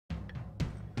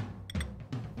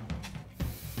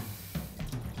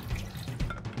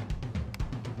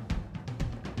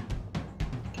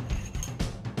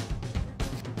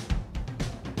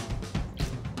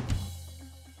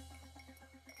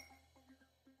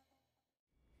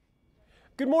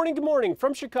Good morning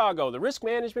from Chicago, the risk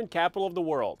management capital of the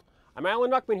world. I'm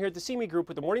Alan Nuckman here at the CME Group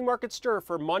with the Morning Market Stir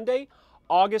for Monday,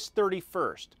 August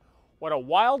 31st. What a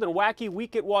wild and wacky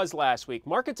week it was last week.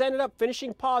 Markets ended up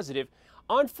finishing positive.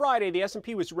 On Friday, the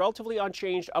S&P was relatively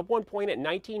unchanged, up 1 point at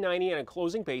 1990 on a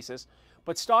closing basis,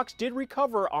 but stocks did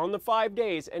recover on the 5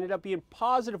 days, ended up being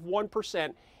positive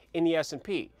 1% in the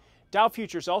S&P. Dow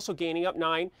futures also gaining up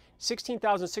 9.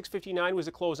 16,659 was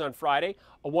the close on Friday,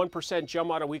 a 1%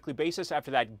 jump on a weekly basis after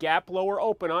that gap lower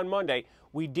open on Monday.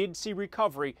 We did see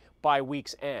recovery by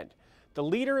week's end. The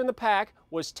leader in the pack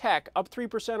was tech, up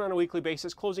 3% on a weekly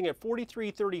basis, closing at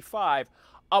 43.35,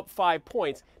 up 5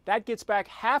 points. That gets back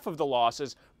half of the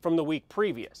losses from the week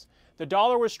previous. The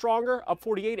dollar was stronger, up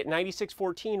 48 at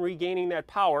 96.14, regaining that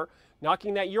power,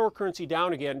 knocking that euro currency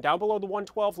down again, down below the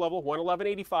 112 level,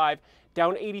 111.85,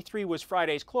 down 83 was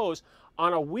Friday's close.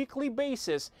 On a weekly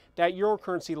basis, that euro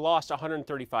currency lost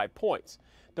 135 points.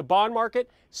 The bond market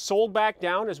sold back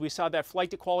down as we saw that flight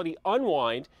to quality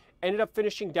unwind, ended up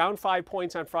finishing down 5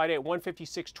 points on Friday at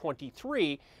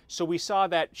 156.23. So we saw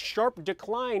that sharp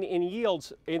decline in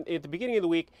yields at the beginning of the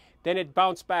week. Then it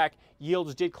bounced back.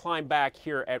 Yields did climb back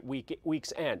here at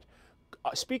week's end.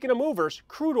 Speaking of movers,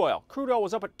 crude oil. Crude oil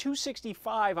was up at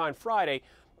 $265 on Friday,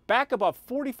 back above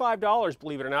 $45,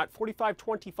 believe it or not.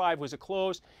 $45.25 was a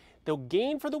close. The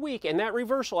gain for the week, and that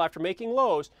reversal after making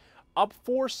lows, up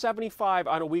 $4.75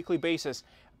 on a weekly basis.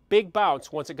 Big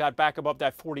bounce once it got back above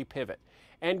that 40 pivot.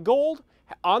 And gold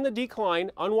on the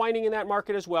decline, unwinding in that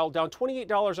market as well, down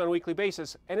 $28 on a weekly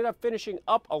basis, ended up finishing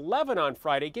up 11 on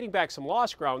Friday, getting back some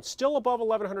lost ground, still above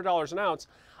 $1,100 an ounce.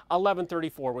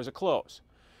 11.34 was a close.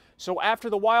 So after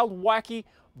the wild, wacky,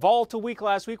 volatile week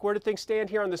last week, where did things stand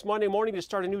here on this Monday morning to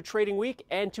start a new trading week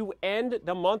and to end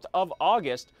the month of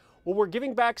August? Well, we're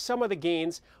giving back some of the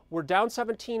gains. We're down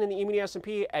 17 in the E-mini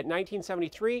S&P at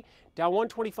 1973, down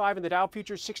 125 in the Dow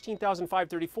futures,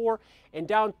 16,534, and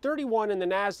down 31 in the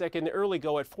NASDAQ in the early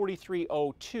go at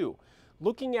 43.02.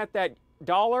 Looking at that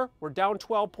dollar, we're down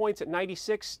 12 points at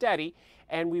 96 steady,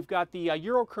 and we've got the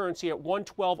euro currency at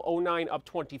 112.09, up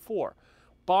 24.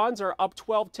 Bonds are up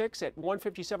 12 ticks at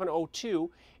 157.02,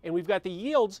 and we've got the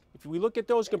yields. If we look at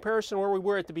those in comparison where we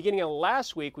were at the beginning of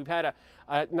last week, we've had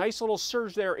a nice little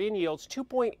surge there in yields,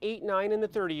 2.89 in the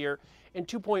 30-year and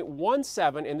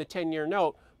 2.17 in the 10-year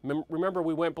note. Remember,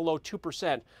 we went below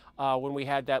 2% when we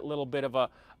had that little bit of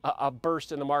a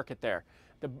burst in the market there.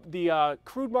 The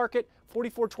crude market,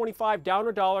 44.25, down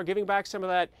 $1, giving back some of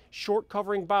that short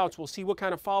covering bounce. We'll see what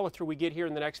kind of follow through we get here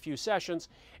in the next few sessions.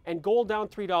 And gold down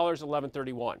 $3,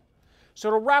 11.31.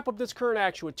 So to wrap up this current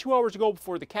action with 2 hours to go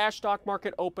before the cash stock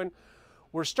market open,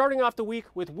 we're starting off the week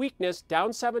with weakness,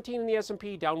 down 17 in the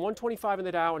S&P, down 125 in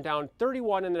the Dow, and down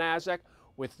 31 in the NASDAQ,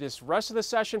 with this rest of the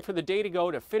session for the day to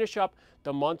go to finish up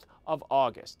the month of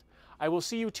August. I will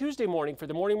see you Tuesday morning for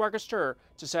the Morning Market Stir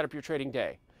to set up your trading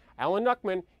day. Alan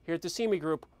Nuckman here at the CME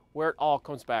Group, where it all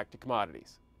comes back to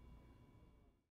commodities.